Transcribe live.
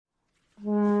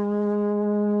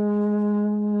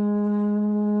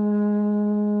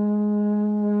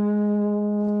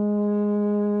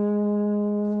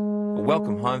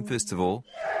welcome home, first of all.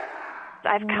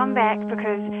 I've come back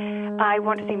because I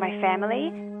want to see my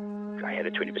family. I had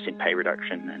a 20% pay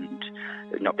reduction, and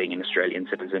not being an Australian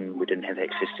citizen, we didn't have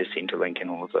access to Centrelink and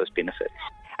all of those benefits.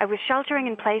 I was sheltering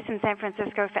in place in San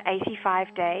Francisco for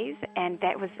 85 days, and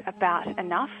that was about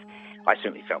enough. I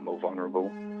certainly felt more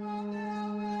vulnerable.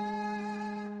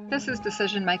 This is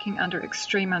decision-making under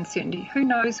extreme uncertainty. Who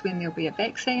knows when there'll be a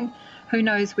vaccine? Who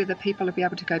knows whether people will be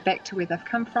able to go back to where they've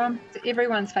come from?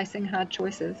 Everyone's facing hard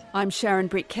choices. I'm Sharon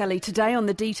Brett-Kelly. Today on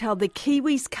The Detail, the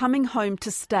Kiwis coming home to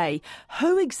stay.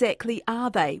 Who exactly are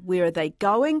they? Where are they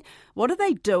going? What are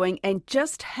they doing? And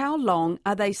just how long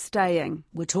are they staying?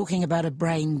 We're talking about a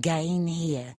brain gain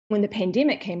here. When the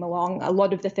pandemic came along, a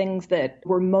lot of the things that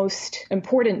were most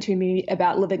important to me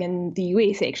about living in the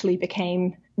US actually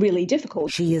became really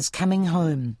difficult. She is coming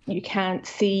home. You can't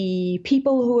see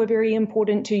people who are very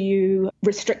important to you,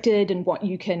 restricted in what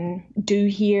you can do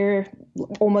here,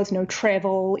 almost no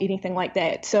travel, anything like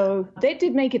that. So that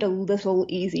did make it a little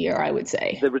easier, I would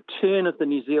say. The return of the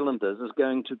New Zealanders is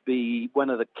going to be one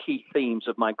of the key themes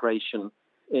of migration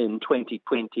in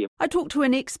 2020. I talked to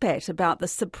an expat about the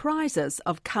surprises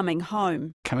of coming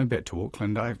home. Coming back to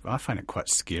Auckland, I find it quite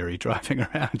scary driving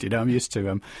around. I'm used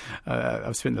to,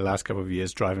 I've spent the last couple of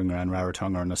years driving around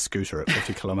Rarotonga on a scooter at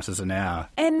 50 kilometres an hour.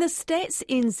 And the Stats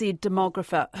NZ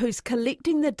demographer who's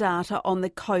collecting the data on the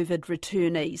COVID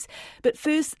returnees. But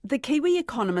first, the Kiwi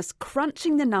economist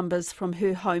crunching the numbers from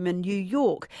her home in New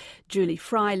York. Julie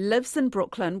Fry lives in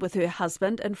Brooklyn with her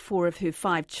husband and 4 of her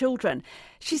 5 children.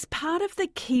 She's part of the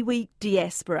Kiwi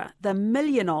diaspora, the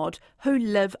million-odd who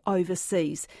live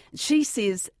overseas. She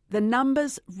says the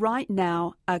numbers right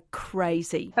now are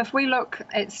crazy. If we look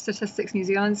at Statistics New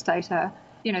Zealand's data,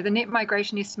 the net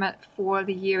migration estimate for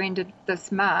the year ended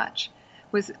this March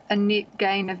was a net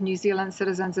gain of New Zealand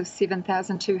citizens of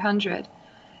 7,200.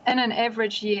 In an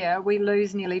average year, we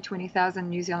lose nearly 20,000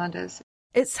 New Zealanders.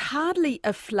 It's hardly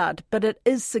a flood, but it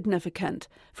is significant.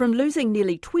 From losing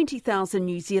nearly 20,000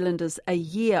 New Zealanders a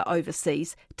year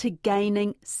overseas to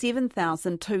gaining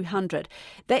 7,200.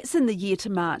 That's in the year to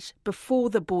March, before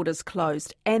the borders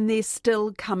closed, and they're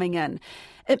still coming in.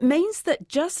 It means that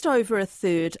just over a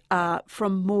third are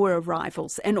from more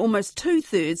arrivals, and almost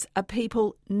 2/3 are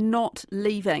people not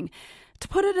leaving. To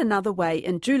put it another way,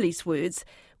 in Julie's words,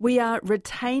 we are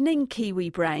retaining Kiwi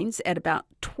brains at about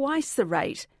twice the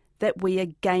rate that we are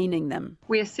gaining them.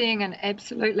 We're seeing an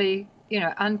absolutely,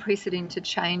 unprecedented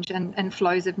change in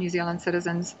flows of New Zealand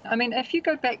citizens. I mean, if you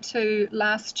go back to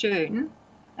last June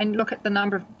and look at the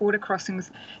number of border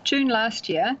crossings, June last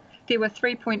year, there were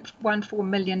 3.14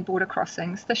 million border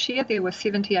crossings. This year, there were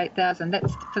 78,000.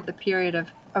 That's for the period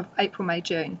of April, May,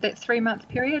 June. That 3-month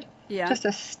period, just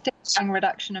a staggering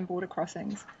reduction in border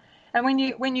crossings. And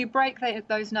when you break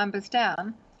those numbers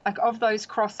down, like of those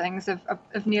crossings,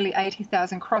 of nearly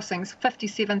 80,000 crossings,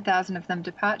 57,000 of them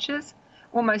departures,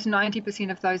 almost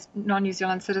 90% of those non-New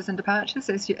Zealand citizen departures,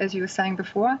 as you were saying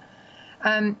before.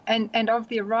 And of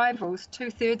the arrivals,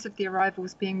 2/3 of the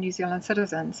arrivals being New Zealand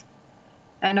citizens.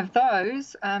 And of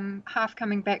those, half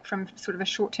coming back from sort of a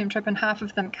short-term trip and half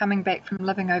of them coming back from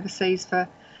living overseas for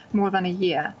more than a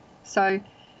year. So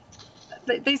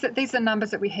these are numbers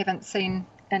that we haven't seen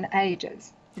in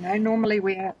ages. Normally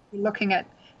we're looking at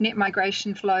net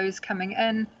migration flows coming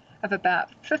in of about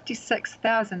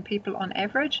 56,000 people on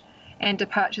average and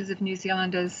departures of New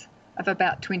Zealanders of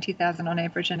about 20,000 on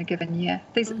average in a given year.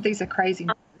 These are crazy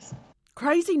numbers.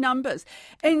 Crazy numbers.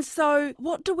 And so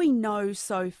what do we know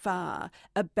so far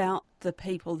about the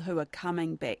people who are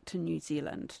coming back to New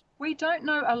Zealand? We don't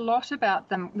know a lot about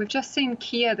them. We've just seen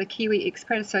KEA, the Kiwi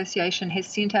Expat Association, has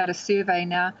sent out a survey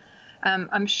now.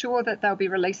 I'm sure that they'll be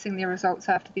releasing their results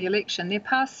after the election. Their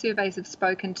past surveys have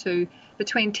spoken to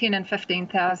between 10 and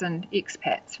 15,000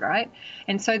 expats, right?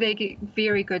 And so they get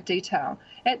very good detail.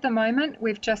 At the moment,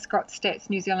 we've just got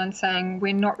Stats New Zealand saying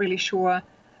we're not really sure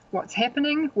what's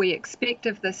happening. We expect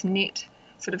of this net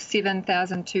sort of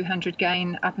 7,200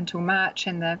 gain up until March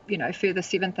and the further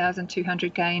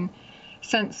 7,200 gain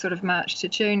since sort of March to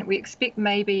June, we expect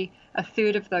maybe a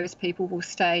third of those people will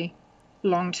stay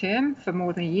long term for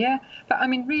more than a year. But I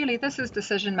mean, really, this is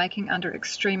decision making under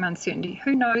extreme uncertainty.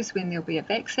 Who knows when there'll be a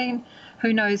vaccine?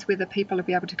 Who knows whether people will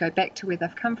be able to go back to where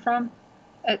they've come from?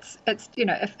 It's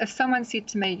if someone said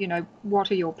to me,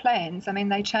 what are your plans? I mean,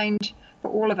 they change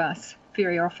for all of us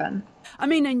very often. I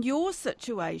mean, in your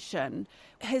situation,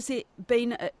 has it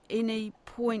been at any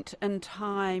point in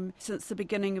time since the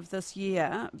beginning of this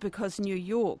year, because New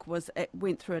York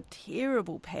went through a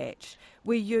terrible patch,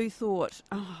 where you thought,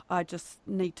 I just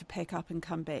need to pack up and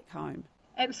come back home?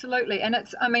 Absolutely. And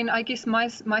I guess my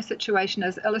situation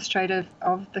is illustrative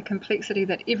of the complexity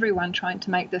that everyone trying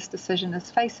to make this decision is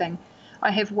facing.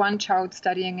 I have one child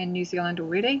studying in New Zealand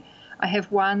already. I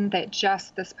have one that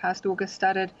just this past August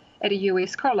started at a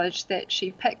US college that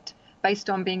she picked based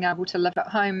on being able to live at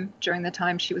home during the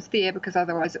time she was there, because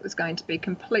otherwise it was going to be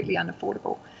completely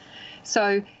unaffordable.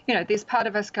 So, there's part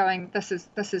of us going, this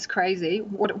is crazy.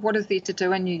 What is there to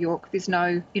do in New York? There's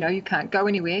no, you can't go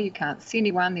anywhere. You can't see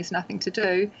anyone. There's nothing to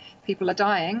do. People are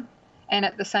dying. And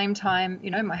at the same time,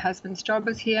 my husband's job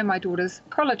is here. My daughter's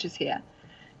college is here.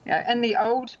 In the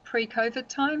old pre-COVID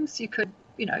times, you could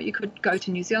go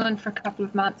to New Zealand for a couple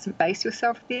of months and base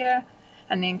yourself there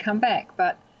and then come back.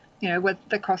 But, with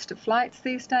the cost of flights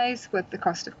these days, with the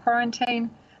cost of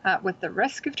quarantine, with the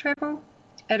risk of travel,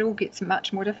 it all gets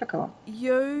much more difficult.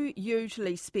 You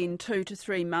usually spend 2 to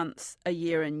 3 months a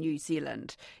year in New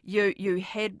Zealand. You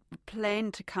had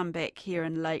planned to come back here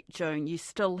in late June. You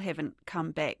still haven't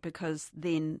come back because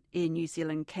then Air New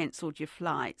Zealand cancelled your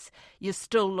flights. You're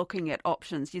still looking at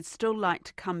options. You'd still like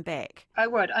to come back. I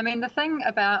would. The thing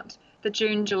about the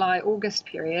June, July, August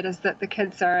period is that the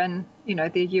kids are in, their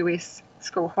US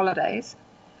school holidays.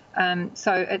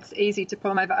 So it's easy to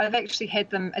pull them over. I've actually had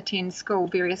them attend school,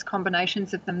 various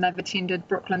combinations of them. They've attended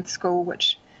Brooklyn School,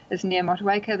 which is near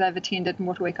Motueka. They've attended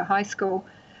Motueka High School.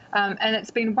 And it's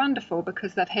been wonderful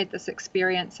because they've had this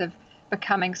experience of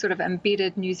becoming sort of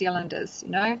embedded New Zealanders.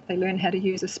 They learn how to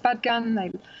use a spud gun,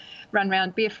 they run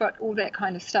around barefoot, all that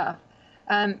kind of stuff.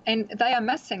 And they are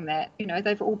missing that.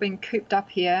 They've all been cooped up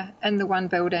here in the one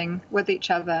building with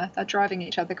each other. They're driving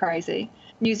each other crazy.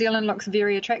 New Zealand looks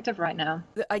very attractive right now.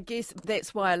 I guess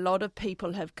that's why a lot of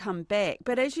people have come back.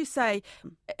 But as you say,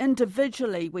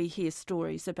 individually we hear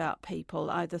stories about people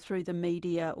either through the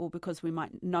media or because we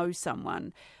might know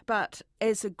someone. But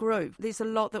as a group, there's a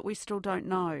lot that we still don't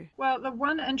know. Well, the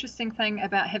one interesting thing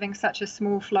about having such a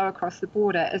small flow across the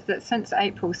border is that since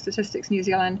April, Statistics New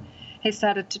Zealand has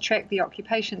started to track the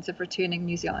occupations of returning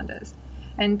New Zealanders.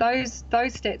 And those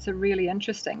stats are really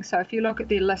interesting. So if you look at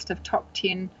their list of top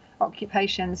 10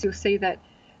 occupations, you'll see that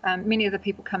many of the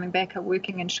people coming back are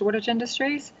working in shortage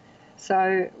industries.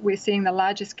 So we're seeing the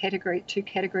largest two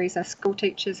categories are school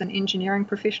teachers and engineering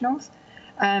professionals.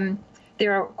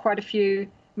 There are quite a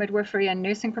few midwifery and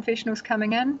nursing professionals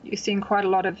coming in. You're seeing quite a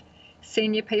lot of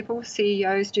senior people,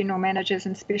 CEOs, general managers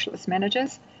and specialist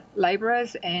managers,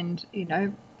 labourers and,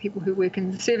 people who work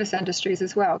in the service industries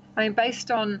as well.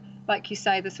 Based on, like you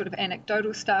say, the sort of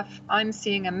anecdotal stuff, I'm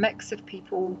seeing a mix of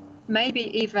people,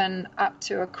 maybe even up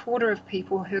to a quarter of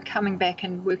people who are coming back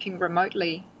and working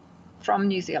remotely from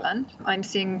New Zealand. I'm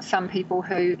seeing some people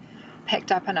who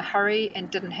packed up in a hurry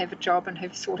and didn't have a job and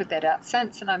who've sorted that out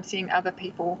since, and I'm seeing other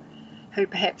people who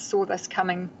perhaps saw this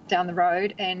coming down the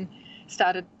road and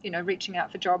started, reaching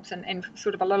out for jobs and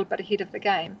sort of a little bit ahead of the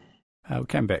game. We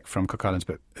came back from Cook Islands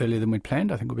a bit earlier than we'd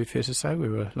planned, I think it would be fair to say. We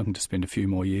were looking to spend a few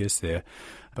more years there.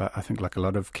 But I think like a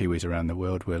lot of Kiwis around the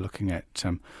world, we're looking at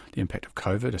the impact of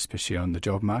COVID, especially on the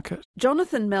job market.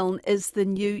 Jonathan Milne is the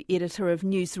new editor of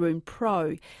Newsroom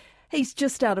Pro. He's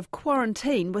just out of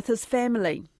quarantine with his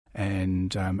family.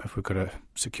 And if we've got a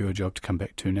secure job to come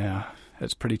back to now,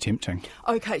 it's pretty tempting.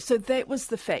 OK, so that was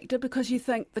the factor, because you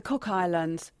think the Cook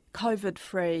Islands,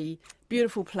 COVID-free,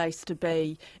 beautiful place to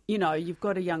be. You've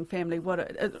got a young family.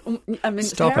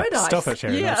 It's paradise. Stop it,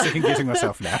 Sharon. Yeah. I'm second-guessing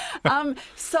myself now.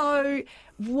 So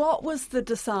what was the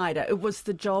decider? It was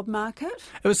the job market?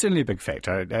 It was certainly a big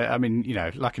factor.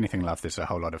 Like anything in life, there's a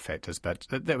whole lot of factors, but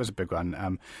that was a big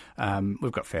one.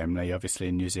 We've got family, obviously,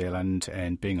 in New Zealand,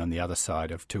 and being on the other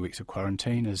side of 2 weeks of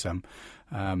quarantine is a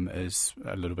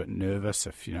little bit nervous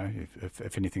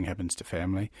if anything happens to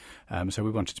family. So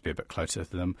we wanted to be a bit closer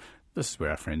to them. This is where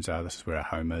our friends are, this is where our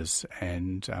home is,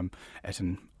 and at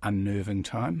an unnerving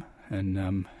time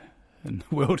in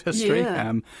world history,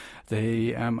 yeah.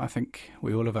 I think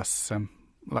all of us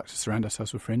like to surround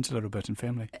ourselves with friends a little bit and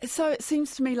family. So it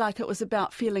seems to me like it was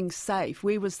about feeling safe.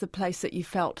 Where was the place that you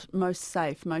felt most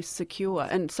safe, most secure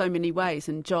in so many ways,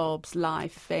 in jobs,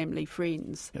 life, family,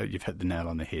 friends? You've hit the nail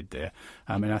on the head there.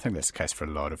 And I think that's the case for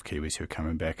a lot of Kiwis who are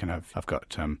coming back. And I've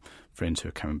got friends who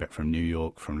are coming back from New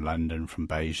York, from London, from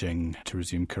Beijing to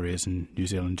resume careers in New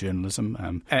Zealand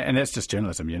journalism. And that's just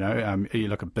journalism, You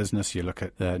look at business, you look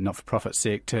at the not-for-profit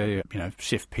sector,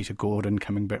 Chef Peter Gordon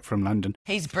coming back from London.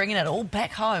 He's bringing it all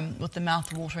back home with the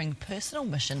mouth-watering personal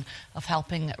mission of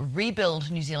helping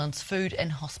rebuild New Zealand's food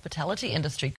and hospitality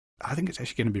industry. I think it's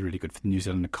actually going to be really good for the New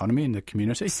Zealand economy and the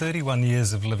community. 31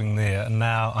 years of living there, and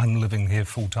now I'm living here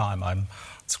full time.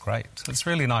 It's great. It's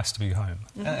really nice to be home.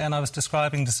 Mm-hmm. And I was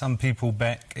describing to some people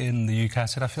back in the UK, I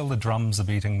said, I feel the drums are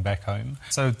beating back home.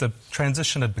 So the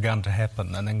transition had begun to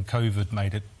happen, and then COVID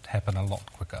made it happen a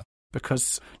lot quicker.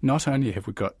 Because not only have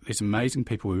we got these amazing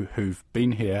people who've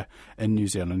been here in New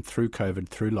Zealand through COVID,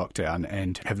 through lockdown,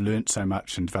 and have learnt so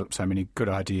much and developed so many good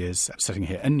ideas sitting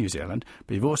here in New Zealand,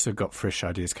 but you've also got fresh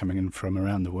ideas coming in from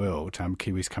around the world,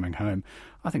 Kiwis coming home.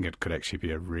 I think it could actually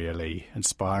be a really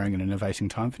inspiring and innovating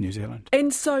time for New Zealand.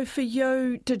 And so for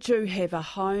you, did you have a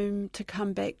home to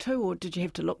come back to, or did you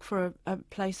have to look for a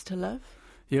place to live?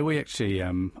 Yeah, we actually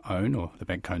own, or the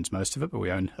bank owns most of it, but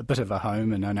we own a bit of a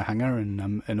home in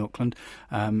Onehunga in Auckland.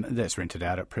 That's rented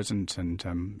out at present, and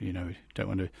don't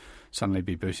want to suddenly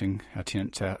be booting our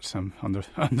tenants out on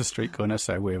the street corner,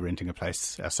 so we're renting a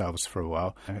place ourselves for a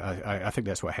while. I think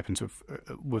that's what happens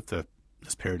with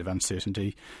this period of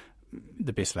uncertainty.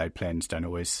 The best laid plans don't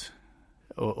always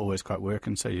quite work,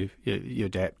 and so you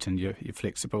adapt and you're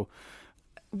flexible.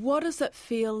 What does it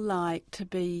feel like to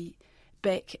be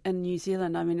back in New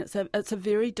Zealand? I mean, it's a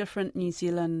very different New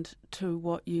Zealand to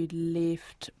what you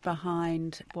left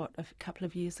behind, a couple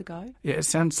of years ago? Yeah, it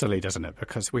sounds silly, doesn't it?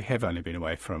 Because we have only been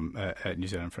away from New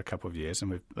Zealand for a couple of years,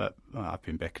 and I've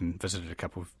been back and visited a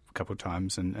couple of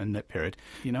times in that period.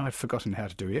 I'd forgotten how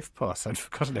to do EFTPOS. I'd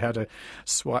forgotten how to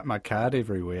swipe my card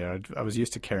everywhere. I was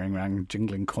used to carrying around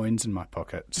jingling coins in my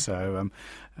pocket. So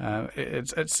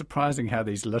it's surprising how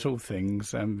these little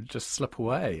things just slip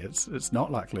away. It's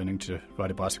not like learning to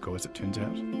ride a bicycle, as it turns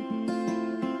out.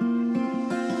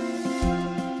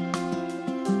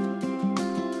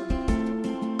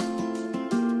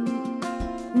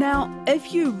 Now,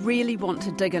 if you really want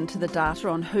to dig into the data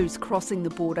on who's crossing the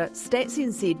border, Stats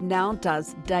NZ now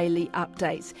does daily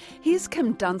updates. Here's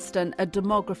Kim Dunstan, a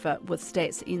demographer with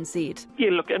Stats NZ.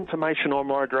 Yeah, look, information on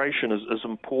migration is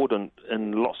important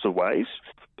in lots of ways.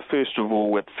 First of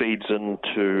all, it feeds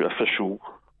into official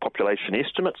population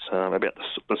estimates about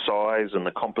the size and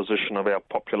the composition of our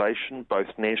population, both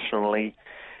nationally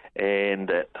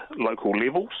and at local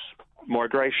levels.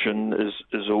 Migration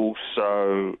is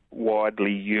also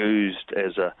widely used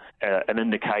as an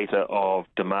indicator of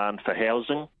demand for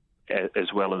housing,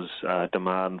 as well as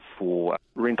demand for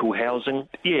rental housing.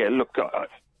 Yeah, look,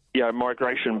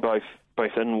 migration both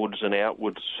inwards and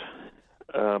outwards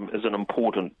is an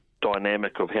important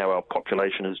dynamic of how our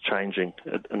population is changing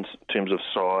in terms of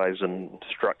size and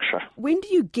structure. When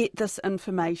do you get this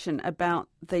information about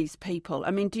these people? I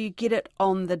mean, do you get it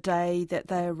on the day that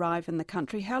they arrive in the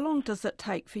country? How long does it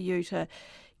take for you to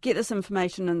get this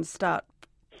information and start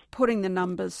putting the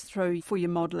numbers through for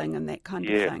your modelling and that kind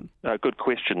of thing? Yeah, good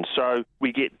question. So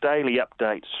we get daily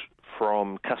updates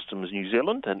from Customs New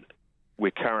Zealand, and we're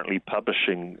currently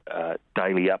publishing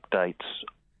daily updates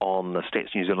on the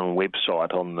Stats New Zealand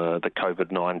website on the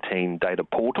COVID-19 data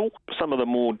portal. Some of the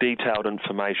more detailed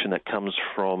information that comes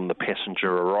from the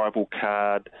passenger arrival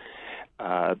card,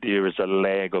 there is a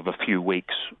lag of a few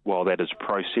weeks while that is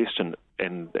processed,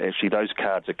 and actually those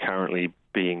cards are currently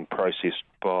being processed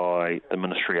by the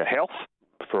Ministry of Health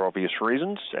for obvious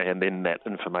reasons, and then that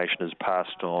information is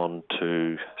passed on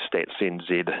to Stats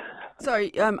NZ. So,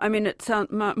 I mean, it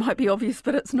might be obvious,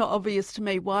 but it's not obvious to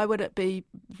me. Why would it be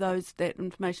that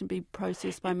information be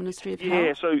processed by Ministry of Health?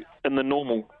 Yeah, so in the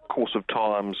normal course of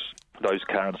times, those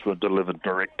cards were delivered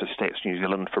direct to Stats New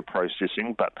Zealand for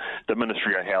processing, but the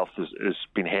Ministry of Health has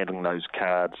been handling those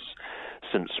cards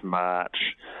since March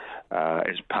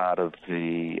as part of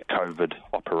the COVID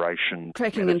operation.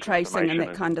 Tracking and tracing and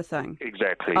that kind of thing.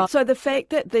 Exactly. So the fact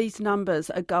that these numbers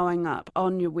are going up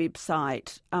on your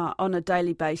website on a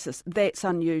daily basis, that's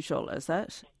unusual, is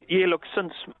it? Yeah, look,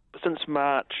 since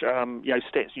March,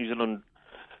 Stats New Zealand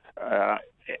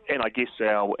and I guess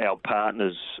our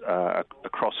partners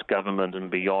across government and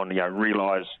beyond,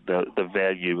 realise the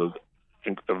value of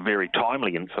very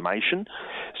timely information.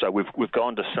 So we've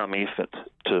gone to some effort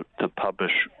to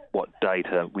publish what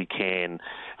data we can.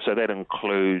 So that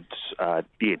includes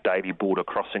daily border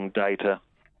crossing data.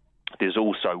 There's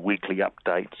also weekly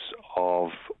updates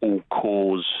of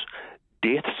all-cause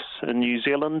deaths in New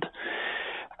Zealand.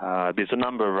 There's a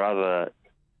number of other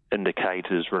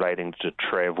indicators relating to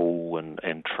travel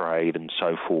and trade and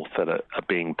so forth that are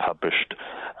being published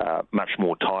much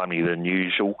more timely than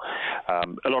usual.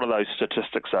 A lot of those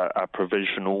statistics are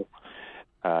provisional,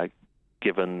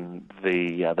 given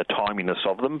the timeliness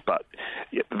of them, but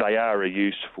they are a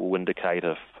useful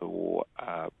indicator for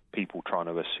people trying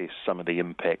to assess some of the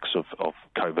impacts of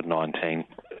COVID-19.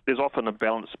 There's often a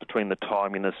balance between the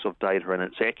timeliness of data and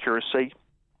its accuracy.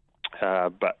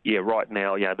 But yeah, right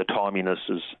now, the timeliness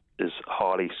is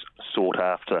highly sought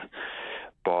after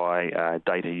by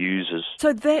data users.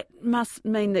 So that must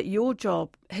mean that your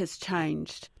job has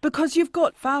changed, because you've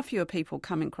got far fewer people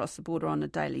coming across the border on a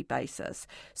daily basis.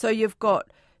 So you've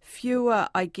got fewer,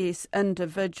 I guess,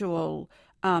 individual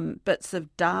bits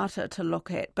of data to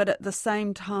look at, but at the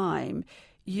same time,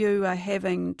 you are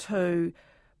having to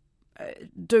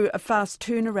do a fast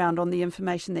turnaround on the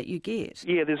information that you get.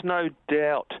 Yeah, there's no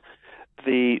doubt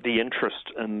the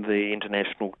interest in the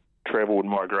international travel and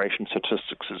migration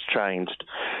statistics has changed.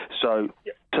 So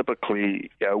typically,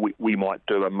 we might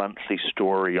do a monthly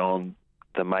story on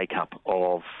the makeup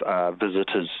of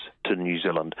visitors to New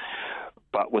Zealand.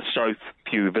 But with so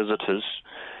few visitors,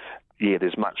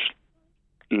 there's much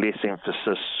less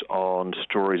emphasis on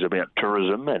stories about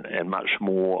tourism and much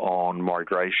more on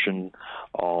migration,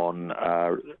 on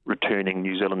returning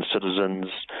New Zealand citizens,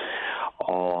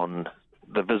 on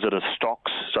the visitor stocks,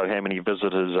 so how many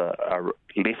visitors are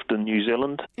left in New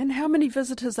Zealand. And how many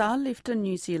visitors are left in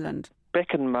New Zealand?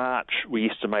 Back in March, we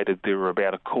estimated there were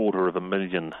about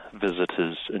 250,000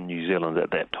 visitors in New Zealand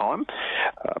at that time.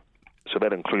 So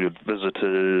that included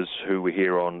visitors who were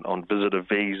here on visitor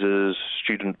visas,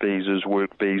 student visas,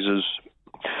 work visas.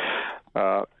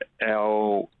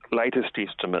 Our latest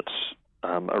estimates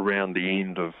around the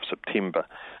end of September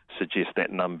suggest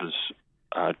that numbers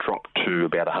dropped to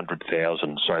about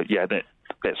 100,000. So,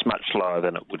 that's much lower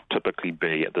than it would typically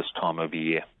be at this time of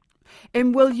year.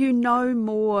 And will you know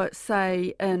more,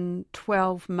 say, in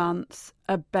 12 months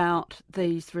about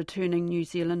these returning New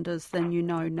Zealanders than you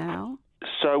know now?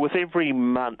 So with every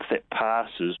month that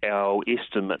passes, our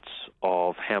estimates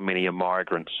of how many are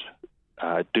migrants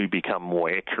do become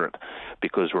more accurate,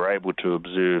 because we're able to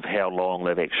observe how long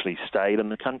they've actually stayed in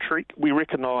the country. We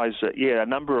recognise that, a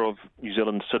number of New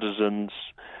Zealand citizens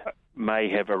may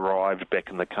have arrived back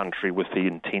in the country with the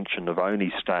intention of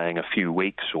only staying a few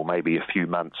weeks or maybe a few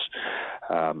months.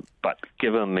 But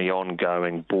given the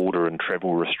ongoing border and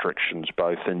travel restrictions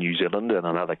both in New Zealand and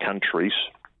in other countries,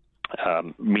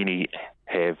 many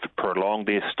have prolonged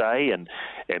their stay, and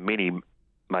many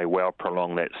may well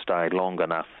prolong that stay long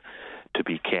enough to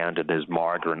be counted as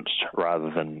migrants rather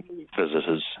than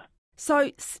visitors.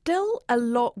 So still a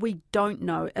lot we don't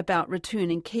know about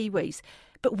returning Kiwis.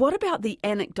 But what about the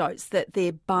anecdotes that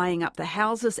they're buying up the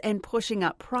houses and pushing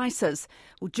up prices?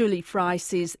 Well, Julie Fry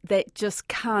says that just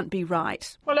can't be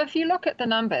right. Well, if you look at the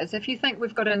numbers, if you think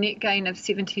we've got a net gain of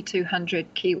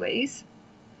 7,200 Kiwis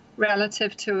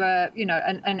relative to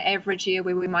an average year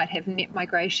where we might have net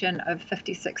migration of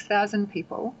 56,000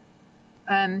 people,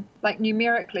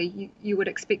 numerically, you would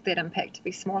expect that impact to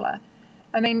be smaller.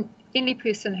 I mean, any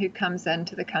person who comes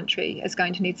into the country is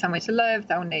going to need somewhere to live.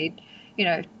 They'll need,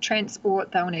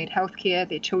 transport. They'll need healthcare.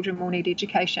 Their children will need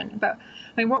education. But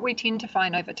I mean, what we tend to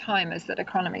find over time is that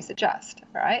economies adjust.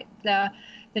 Right now,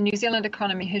 the New Zealand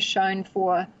economy has shown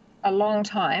for a long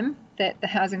time that the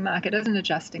housing market isn't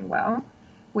adjusting well.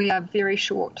 We are very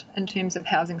short in terms of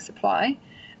housing supply.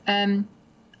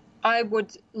 I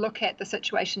would look at the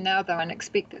situation now, though, and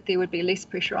expect that there would be less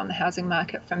pressure on the housing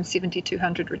market from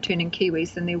 7,200 returning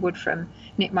Kiwis than there would from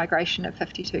net migration of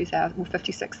 52,000 or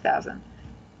 56,000.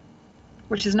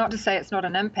 Which is not to say it's not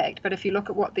an impact, but if you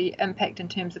look at what the impact in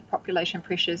terms of population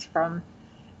pressures from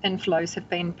inflows have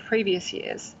been previous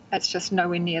years, it's just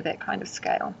nowhere near that kind of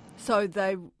scale. So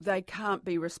they can't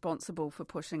be responsible for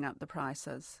pushing up the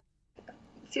prices?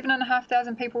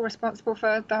 7,500 people responsible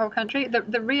for the whole country.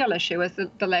 The real issue is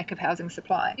the lack of housing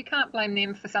supply. You can't blame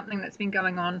them for something that's been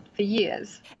going on for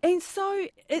years. And so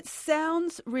it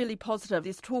sounds really positive.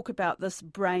 There's talk about this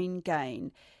brain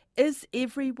gain. Is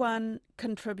everyone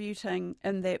contributing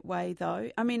in that way, though?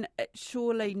 I mean,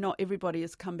 surely not everybody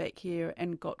has come back here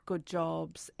and got good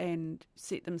jobs and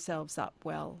set themselves up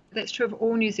well. That's true of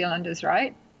all New Zealanders,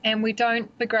 right? And we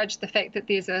don't begrudge the fact that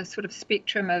there's a sort of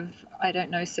spectrum of,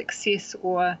 success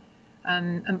or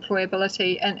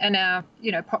employability in our,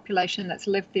 population that's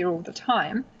lived there all the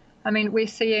time. I mean, we're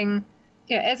seeing,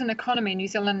 as an economy, New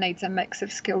Zealand needs a mix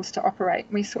of skills to operate.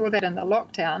 We saw that in the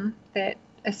lockdown, that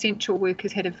essential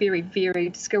workers had a very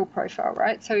varied skill profile,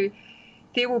 right? So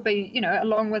there will be,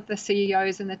 along with the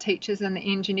CEOs and the teachers and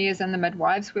the engineers and the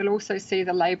midwives, we'll also see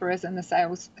the labourers and the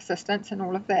sales assistants and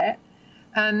all of that.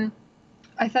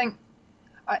 I think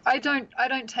I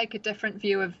don't take a different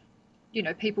view of,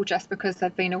 people just because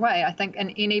they've been away. I think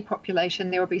in any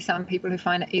population there will be some people who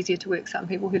find it easier to work, some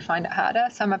people who find it harder.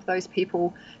 Some of those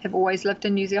people have always lived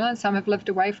in New Zealand, some have lived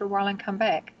away for a while and come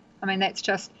back. I mean, that's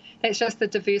just the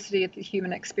diversity of the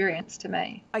human experience to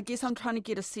me. I guess I'm trying to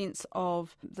get a sense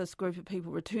of this group of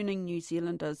people returning New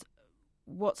Zealanders.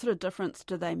 What sort of difference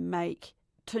do they make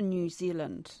to New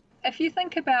Zealand? If you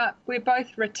think about, we're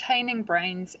both retaining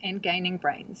brains and gaining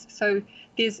brains. So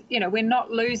there's, we're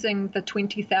not losing the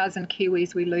 20,000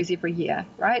 Kiwis we lose every year,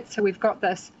 right? So we've got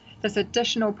this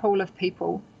additional pool of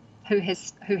people who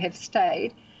have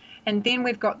stayed. And then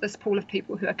we've got this pool of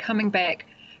people who are coming back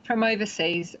from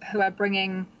overseas, who are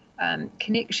bringing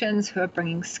connections, who are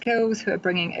bringing skills, who are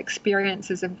bringing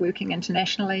experiences of working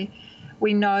internationally.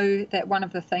 We know that one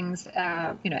of the things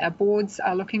our boards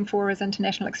are looking for is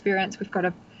international experience. We've got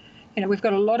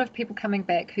a lot of people coming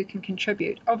back who can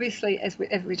contribute. Obviously, as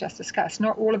we just discussed,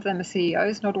 not all of them are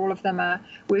CEOs, not all of them are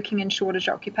working in shortage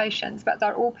occupations, but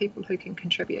they're all people who can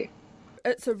contribute.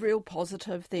 It's a real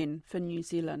positive then for New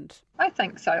Zealand. I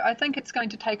think so. I think it's going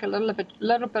to take a little bit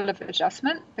of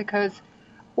adjustment because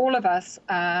all of us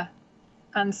are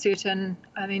uncertain.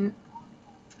 I mean,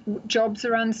 jobs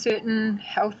are uncertain,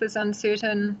 health is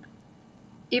uncertain,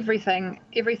 everything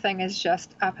is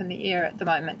just up in the air at the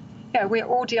moment. We're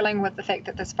all dealing with the fact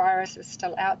that this virus is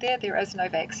still out there. There is no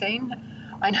vaccine.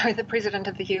 I know the President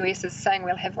of the US is saying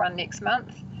we'll have one next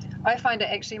month. I find it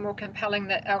actually more compelling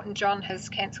that Elton John has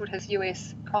cancelled his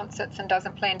US concerts and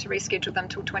doesn't plan to reschedule them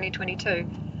till 2022.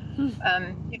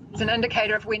 It's an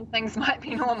indicator of when things might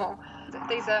be normal.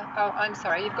 I'm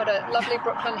sorry, you've got a lovely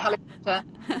Brooklyn helicopter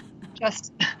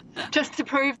just to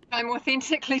prove that I'm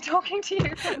authentically talking to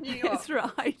you from New York. That's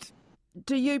right.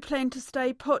 Do you plan to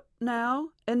stay put now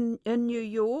in New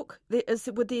York?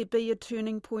 Would there be a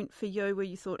turning point for you where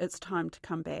you thought it's time to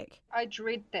come back? I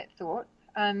dread that thought.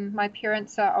 My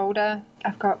parents are older.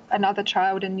 I've got another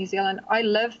child in New Zealand. I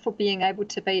live for being able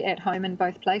to be at home in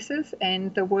both places,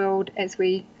 and the world as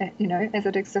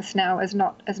it exists now is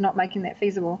not making that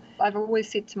feasible. I've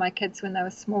always said to my kids when they were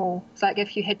small, it's like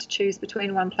if you had to choose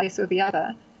between one place or the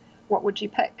other, what would you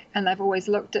pick? And they've always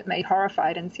looked at me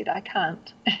horrified and said, I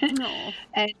can't.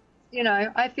 And,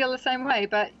 I feel the same way,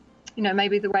 but,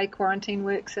 maybe the way quarantine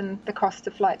works and the cost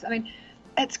of flights. I mean,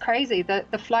 it's crazy. The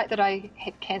flight that I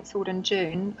had cancelled in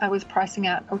June, I was pricing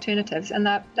out alternatives, and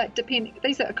that depend.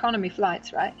 These are economy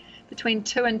flights, right? Between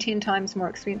 2 and 10 times more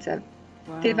expensive.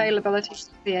 Wow. The availability is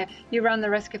there. You run the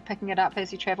risk of picking it up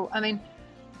as you travel. I mean,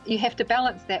 you have to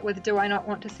balance that with, do I not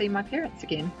want to see my parents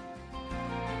again?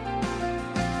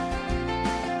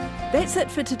 That's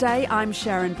it for today. I'm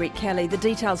Sharon Brett-Kelly. The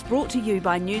details brought to you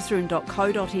by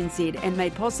newsroom.co.nz and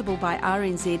made possible by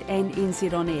RNZ and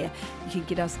NZ On Air. You can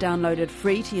get us downloaded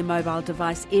free to your mobile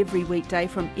device every weekday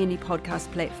from any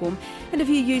podcast platform. And if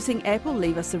you're using Apple,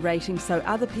 leave us a rating so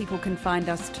other people can find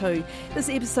us too. This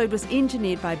episode was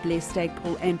engineered by Blair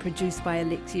Stagpool and produced by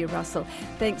Alexia Russell.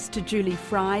 Thanks to Julie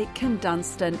Fry, Kim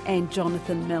Dunstan and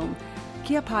Jonathan Milne.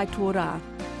 Kia pai tō rā.